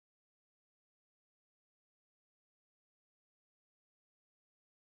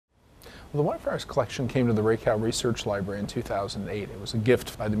The Whitefriars Collection came to the Rakow Research Library in 2008. It was a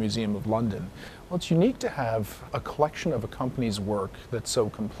gift by the Museum of London. Well, it's unique to have a collection of a company's work that's so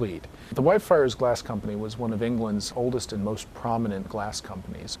complete. The Whitefriars Glass Company was one of England's oldest and most prominent glass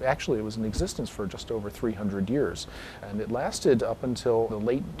companies. Actually, it was in existence for just over 300 years, and it lasted up until the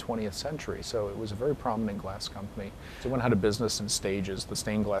late 20th century, so it was a very prominent glass company. It went out of business in stages. The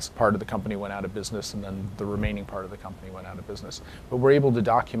stained glass part of the company went out of business, and then the remaining part of the company went out of business. But we're able to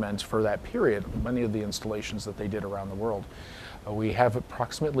document for that period many of the installations that they did around the world. We have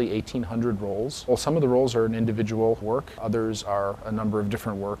approximately 1,800 rolls. Well, some of the rolls are an individual work, others are a number of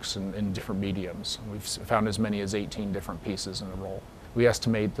different works in different mediums. We've found as many as 18 different pieces in a roll. We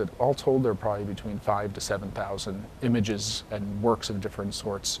estimate that all told there are probably between 5,000 to 7,000 images and works of different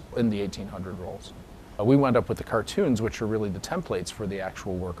sorts in the 1,800 rolls. We wound up with the cartoons, which are really the templates for the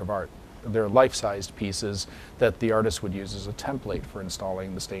actual work of art. They're life-sized pieces that the artist would use as a template for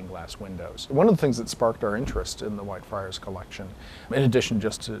installing the stained glass windows. One of the things that sparked our interest in the Whitefriars Collection, in addition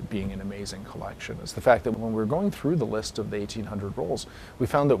just to being an amazing collection, is the fact that when we were going through the list of the 1,800 rolls, we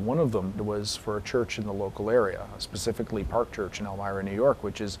found that one of them was for a church in the local area, specifically Park Church in Elmira, New York,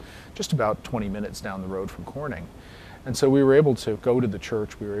 which is just about 20 minutes down the road from Corning. And so we were able to go to the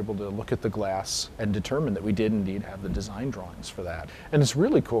church, we were able to look at the glass and determine that we did indeed have the design drawings for that. And it's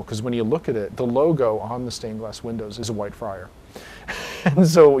really cool because when you look at it, the logo on the stained glass windows is a Whitefriar. And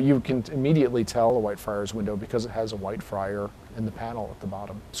so you can immediately tell a Whitefriars window because it has a Whitefriar in the panel at the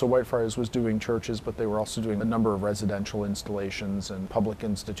bottom. So Whitefriars was doing churches, but they were also doing a number of residential installations and public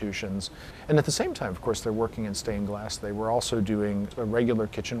institutions. And at the same time, of course, they're working in stained glass. They were also doing a regular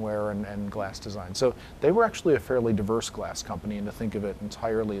kitchenware and glass design. So they were actually a fairly diverse glass company, and to think of it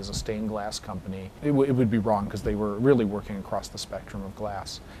entirely as a stained glass company, it would be wrong because they were really working across the spectrum of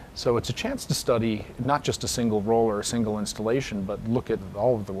glass. So it's a chance to study not just a single roll or a single installation, but look at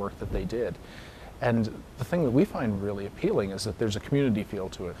all of the work that they did. And the thing that we find really appealing is that there's a community feel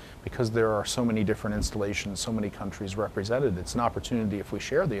to it. Because there are so many different installations, so many countries represented, it's an opportunity, if we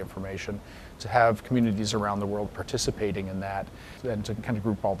share the information, to have communities around the world participating in that and to kind of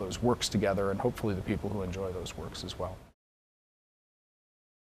group all those works together, and hopefully the people who enjoy those works as well.